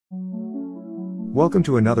Welcome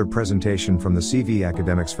to another presentation from the CV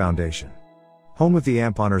Academics Foundation, home of the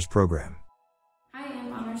AMP Honors Program. Hi,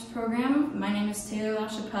 AMP Honors Program. My name is Taylor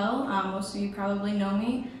LaChapelle. Most of you probably know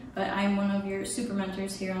me, but I'm one of your super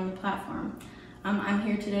mentors here on the platform. I'm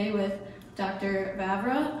here today with Dr.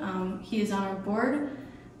 Vavra. He is on our board.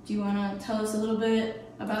 Do you want to tell us a little bit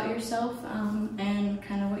about yourself and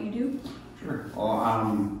kind of what you do? Sure. Well,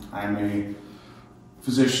 I'm a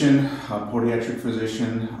physician, a podiatric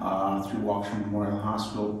physician through Waukesha Memorial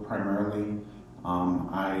Hospital primarily.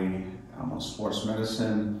 I'm a sports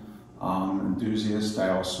medicine enthusiast. I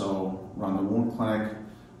also run the wound clinic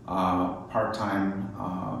part-time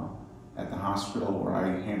at the hospital where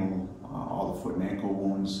I handle all the foot and ankle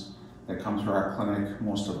wounds that come through our clinic,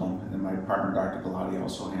 most of them. And then my partner, Dr. Galati,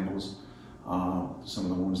 also handles some of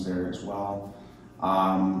the wounds there as well.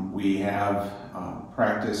 We have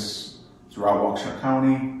practice throughout Waukesha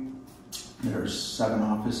County. There's 7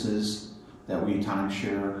 offices that we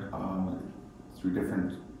timeshare through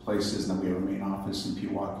different places, and then we have a main office in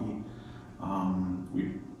Pewaukee.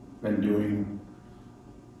 We've been doing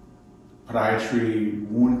podiatry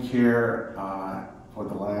wound care for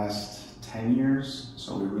the last 10 years,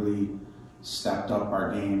 so we really stepped up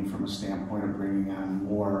our game from a standpoint of bringing on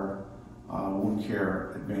more wound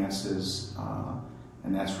care advances,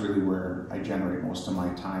 and that's really where I generate most of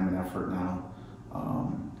my time and effort now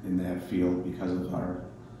in that field because of our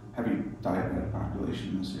heavy diabetic population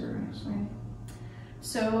in this area. So, right.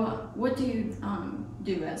 So what do you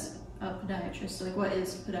do as a podiatrist? Like, what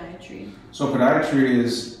is podiatry? So podiatry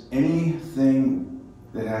is anything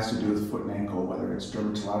that has to do with foot and ankle, whether it's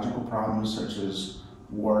dermatological problems such as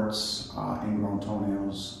warts, ingrown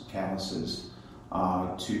toenails, calluses,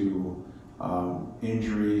 to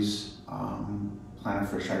injuries, plantar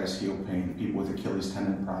fasciitis, heel pain, people with Achilles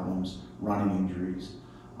tendon problems, running injuries.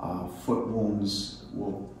 Foot wounds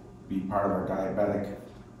will be part of our diabetic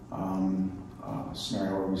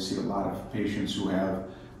scenario where we see a lot of patients who have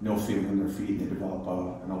no feeling in their feet. They develop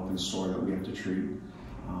an open sore that we have to treat.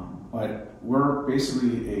 But we're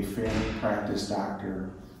basically a family practice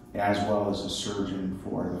doctor as well as a surgeon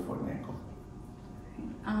for the foot and ankle.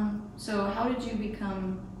 So how did you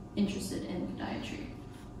become interested in podiatry?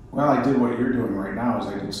 Well, I did what you're doing right now is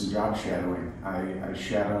I did some job shadowing. I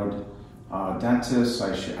shadowed dentists.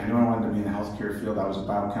 I knew I wanted to be in the healthcare field. I was a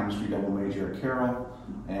biochemistry double major at Carroll,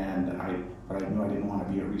 but I knew I didn't want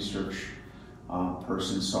to be a research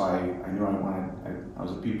person, so I knew I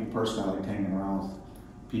was a people person. I liked hanging around with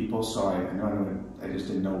people, so I just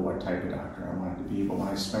didn't know what type of doctor I wanted to be. But when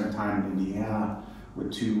I spent time in Indiana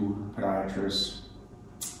with 2 podiatrists,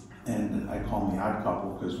 and I call them the odd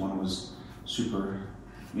couple because one was super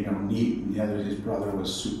neat, and the other, his brother,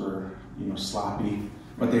 was super, sloppy,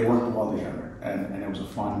 but they worked well together, and it was a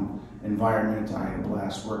fun environment. I had a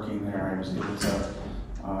blast working there. I was able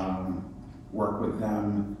to work with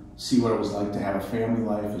them, see what it was like to have a family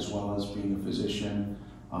life as well as being a physician,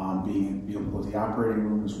 being able to go to the operating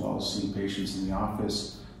room as well as seeing patients in the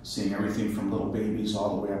office, seeing everything from little babies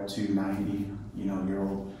all the way up to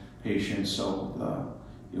 90-year-old patients. So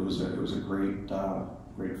it was a great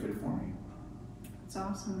fit for me. That's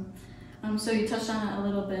awesome. So you touched on it a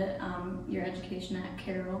little bit, your education at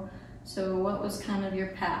Carroll. So what was kind of your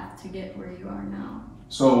path to get where you are now?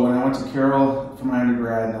 So when I went to Carroll for my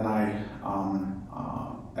undergrad, then I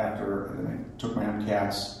took my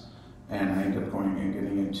MCATs, and I ended up going and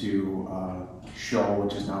getting into Show,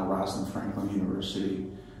 which is now Rosalind Franklin University,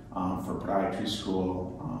 for podiatry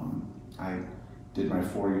school. I did my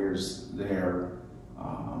 4 years there.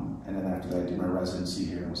 And then after that, I did my residency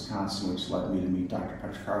here in Wisconsin, which led me to meet Dr.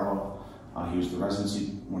 Petricarlo. He was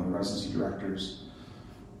one of the residency directors.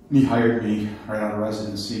 And he hired me right out of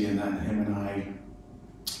residency, and then him and I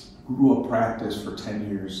grew a practice for 10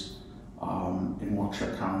 years in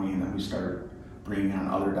Waukesha County, and then we started bringing on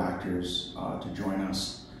other doctors to join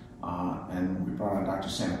us. And we brought on Dr.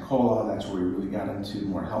 Santacola. That's where we really got into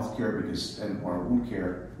more healthcare and more wound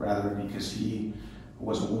care, rather because he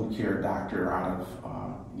was a wound care doctor out of,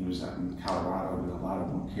 he was out in Colorado with a lot of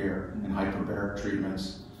wound care and hyperbaric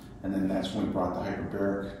treatments. And then that's when we brought the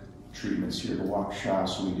hyperbaric treatments here to Waukesha.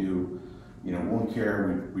 So we do, wound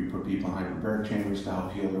care. We put people in hyperbaric chambers to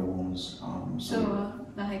help heal their wounds.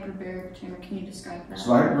 The hyperbaric chamber, can you describe that?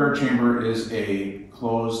 So the hyperbaric chamber is a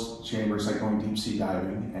closed chamber. It's like going deep sea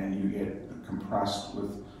diving, and you get compressed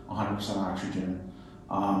with 100% oxygen,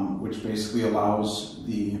 which basically allows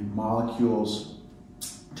the molecules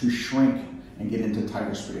to shrink and get into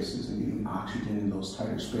tighter spaces, and getting oxygen in those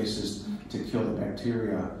tighter spaces to kill the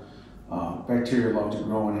bacteria. Bacteria love to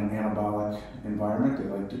grow in an anabolic environment. They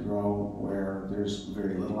like to grow where there's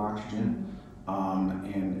very little oxygen.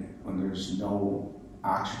 and when there's no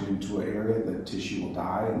oxygen to an area, the tissue will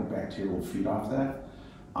die and the bacteria will feed off that.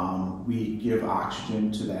 We give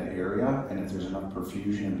oxygen to that area, and if there's enough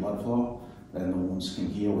perfusion and blood flow, then the wounds can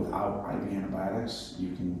heal without IV antibiotics.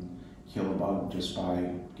 You can kill a bug just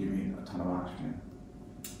by giving a ton of oxygen.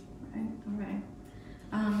 Right.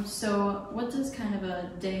 So what does kind of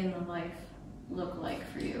a day in the life look like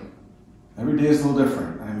for you? Every day is a little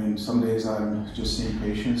different. I mean, some days I'm just seeing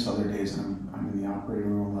patients, other days I'm in the operating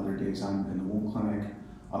room, other days I'm in the wound clinic,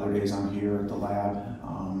 other days I'm here at the lab,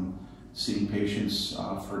 seeing patients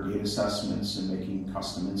for gait assessments and making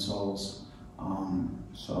custom insoles.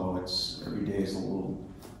 So it's every day is a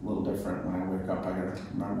little different. When I wake up, I gotta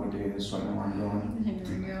remember what day it is so I know where I'm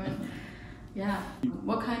going. Yeah.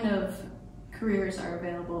 What kind of careers are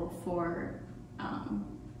available for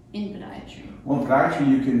in podiatry? Well, in podiatry,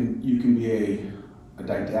 you can be a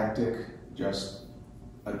didactic, just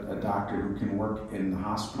a doctor who can work in the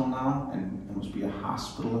hospital now and almost be a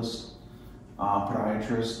hospitalist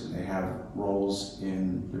podiatrist. They have roles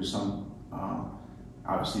there's some,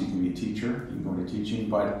 obviously you can be a teacher, you can go into teaching,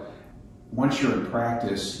 but once you're in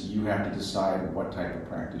practice, you have to decide what type of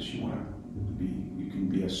practice you want to be. You can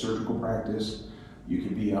be a surgical practice, you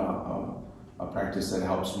can be a practice that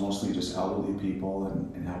helps mostly just elderly people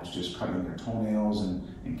and helps just cutting their toenails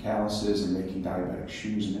and calluses and making diabetic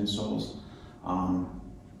shoes and insoles.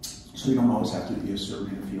 So you don't always have to be a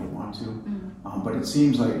surgeon if you don't want to. But it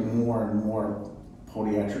seems like more and more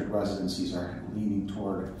podiatric residencies are leaning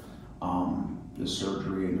toward the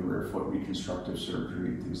surgery and the rear foot reconstructive surgery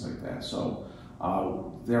and things like that. So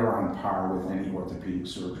they're on par with any orthopedic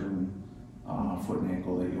surgeon, foot and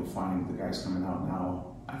ankle, that you'll find the guys coming out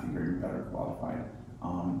now, I think, are even better qualified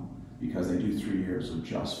because they do 3 years of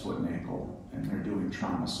just foot and ankle, and they're doing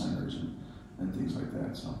trauma centers and things like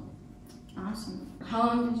that. So. Awesome. How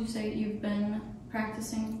long did you say you've been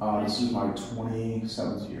practicing? This is my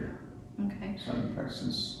 27th year. Okay. So I've been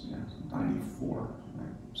practicing since 94.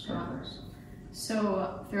 I started practicing.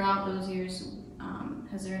 So throughout those years,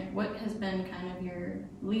 what has been kind of your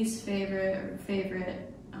least favorite or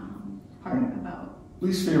favorite part about?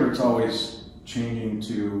 Least favorite's always changing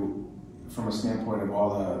from a standpoint of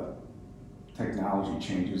all the technology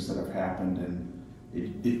changes that have happened, and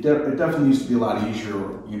it definitely used to be a lot easier,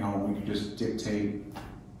 we could just dictate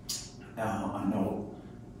a note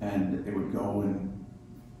and it would go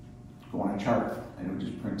on a chart and it would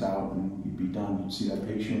just print out and you'd be done. You'd see that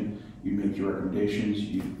patient, you'd make your recommendations,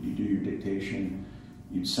 you'd do your dictation,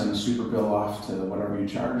 you'd send a super bill off to whatever you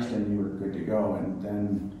charged and you were good to go. And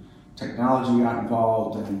then technology got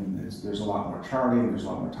involved and there's a lot more charting, there's a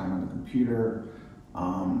lot more time on the computer.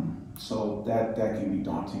 So that can be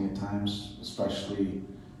daunting at times, especially,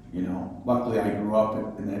 luckily I grew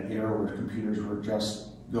up in that era where computers were just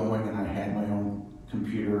going and I had my own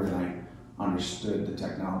computer and I understood the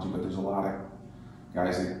technology, but there's a lot of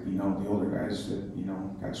guys that, the older guys that,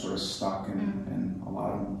 got sort of stuck and a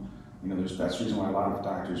lot of them, that's the reason why a lot of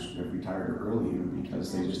doctors have retired early, even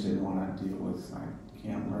because they just didn't want to deal with, I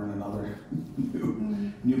can't learn another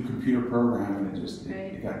new computer program, and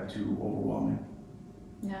it got too overwhelming.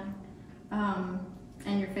 Yeah.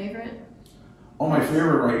 And your favorite? Oh, my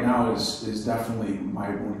favorite right now is definitely my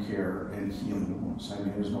wound care and healing wounds. I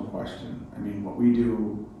mean, there's no question. I mean, what we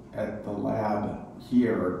do at the lab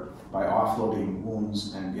here by offloading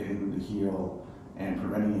wounds and getting them to heal and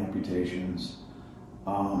preventing amputations,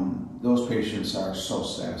 those patients are so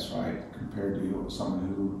satisfied compared to someone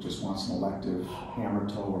who just wants an elective hammer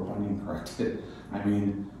toe or bunion corrected. I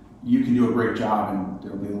mean, you can do a great job and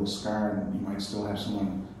there'll be a little scar and you might still have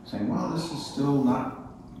someone saying, well, this is still not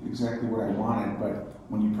exactly what I wanted, but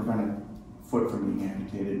when you prevent a foot from being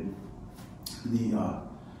amputated,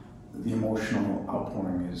 the emotional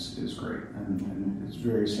outpouring is great, and it's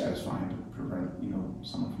very satisfying to prevent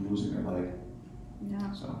someone from losing their leg.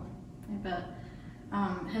 Yeah. So I bet.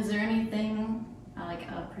 Has there anything like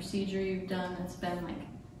a procedure you've done that's been like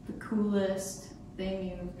the coolest thing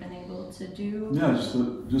you've been able to do? Yeah,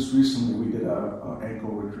 just recently we did a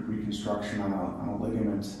ankle reconstruction on a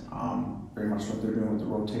ligament, very much what they're doing with the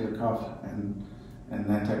rotator cuff and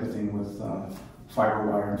that type of thing with fiber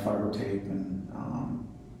wire and fiber tape, and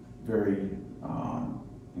very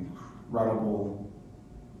incredible,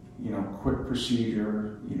 quick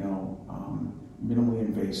procedure, minimally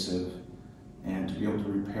invasive, and to be able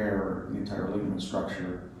to repair the entire ligament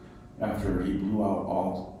structure after he blew out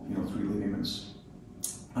all 3 ligaments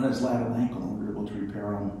on his lateral ankle, and we were able to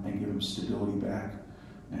repair him and give him stability back.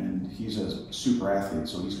 And he's a super athlete,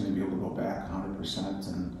 so he's going to be able to go back 100%.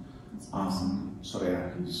 And so yeah,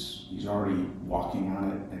 he's already walking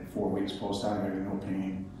on it at 4 weeks post-op, having no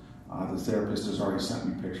pain. The therapist has already sent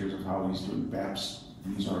me pictures of how he's doing BAPS.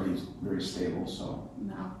 He's already very stable, so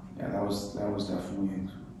Wow. yeah, that was definitely,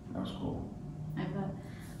 that was cool. I bet.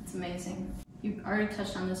 It's amazing. You've already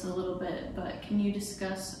touched on this a little bit, but can you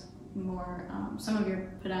discuss more some of your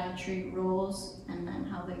podiatry roles and then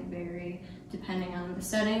how they vary depending on the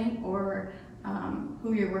setting or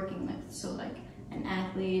who you're working with? So like an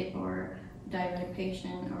athlete or diabetic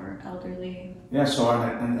patient or elderly. Yeah, so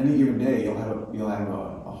on any given day, you'll have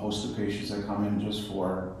a host of patients that come in just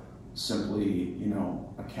for simply,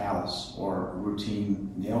 a callus or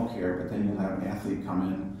routine nail care, but then you'll have an athlete come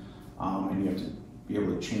in, and you have to be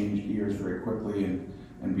able to change gears very quickly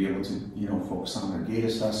and be able to, focus on their gait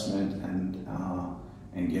assessment and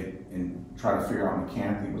try to figure out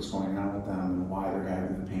mechanically what's going on with them and why they're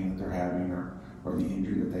having the pain that they're having or the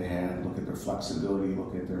injury that they had. Look at their flexibility,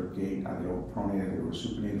 look at their gait, are they overpronated, are they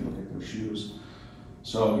oversupinated, look at their shoes.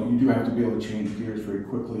 So you do have to be able to change gears very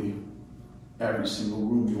quickly. Every single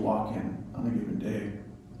room you walk in on a given day,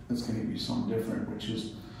 it's going to be something different, which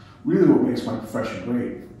is really what makes my profession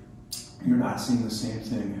great. You're not seeing the same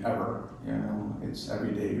thing ever. It's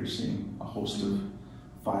every day you're seeing a host of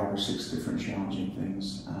 5 or 6 different challenging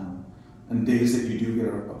things. And days that you do get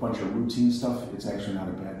a bunch of routine stuff, it's actually not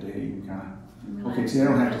a bad day. You kind of, okay, today I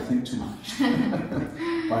don't have to think too much.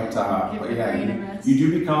 but yeah, you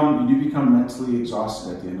do become mentally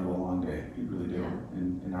exhausted at the end of a long day. You really do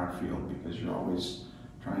in our field, because you're always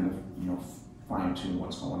trying to fine tune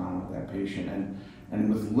what's going on with that patient. And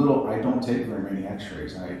with little, I don't take very many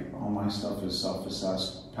X-rays. All my stuff is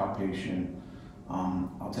self-assessed, palpation.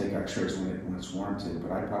 I'll take X-rays when it's warranted,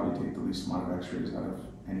 but I probably take the least amount of X-rays out of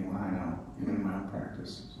anyone I know, even in my own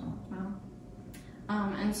practice. So.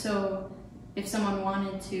 Wow. And so, if someone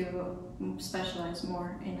wanted to specialize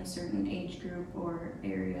more in a certain age group or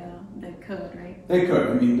area, they could, right? They could.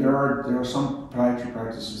 I mean, there are some podiatry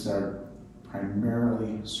practices that are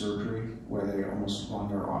primarily surgery, where they almost run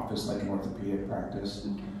their office like an orthopedic practice.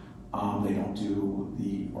 Okay. They don't do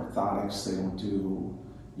the orthotics. They don't do,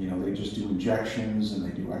 they just do injections and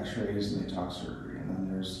they do X-rays and they talk surgery. And then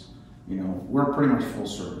there's, we're pretty much full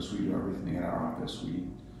service. We do everything at our office. We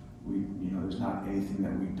there's not anything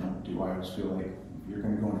that we don't do. I always feel like if you're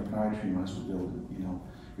going to go into podiatry, you might as well be able to,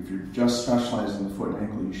 if you're just specialized in the foot and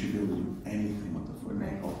ankle, you should be able to do anything with the foot and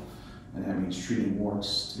ankle. And that means treating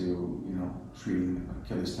warts to, treating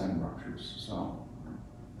Achilles tendon ruptures. So.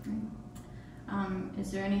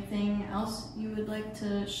 Is there anything else you would like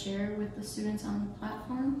to share with the students on the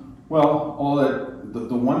platform? Well,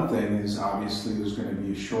 the one thing is obviously there's going to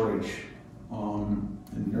be a shortage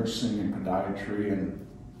in nursing and podiatry and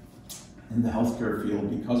in the healthcare field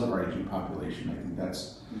because of our aging population. I think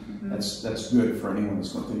that's good for anyone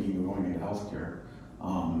that's thinking of going into healthcare.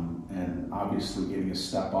 And obviously getting a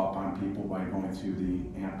step up on people by going through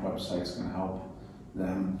the AMP website is going to help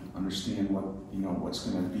them understand what's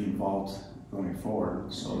going to be involved going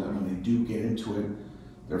forward, so that when they do get into it,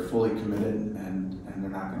 they're fully committed and they're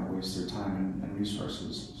not going to waste their time and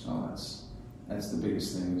resources. So that's the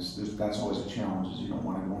biggest thing. That's always a challenge, is you don't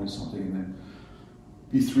want to go into something and then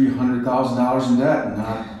be $300,000 in debt and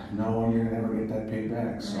not know when you're going to ever get that paid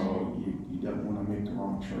back. So you don't want to make the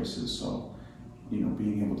wrong choices. So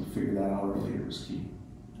being able to figure that out earlier is key.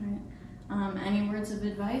 Right. Any words of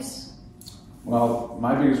advice? Well,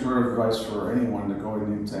 my biggest word of advice for anyone to go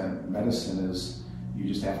into medicine is you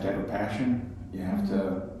just have to have a passion. You have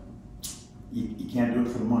to, you can't do it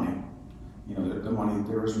for the money. The money,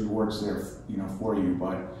 there is rewards there, for you,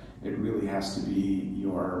 but it really has to be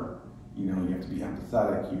you have to be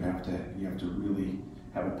empathetic. You have to really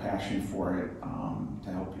have a passion for it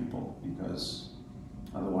to help people, because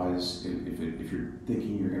otherwise, if you're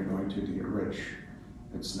thinking you're going to get rich,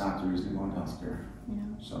 it's not the reason to go into healthcare. Yeah.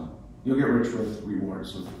 So you'll get rich with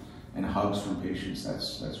rewards and hugs from patients.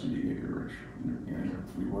 That's when you get your rich. Your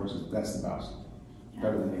rewards, that's the best. Yeah.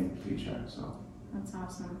 Better than a paycheck. So that's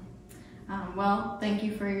awesome. Well, thank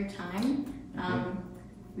you for your time.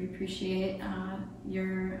 We appreciate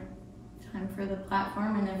your time for the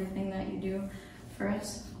platform and everything that you do for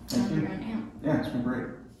us. Thank you. Yeah, it's been great.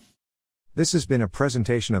 This has been a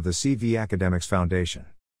presentation of the CV Academics Foundation,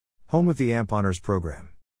 home of the AMP Honors Program.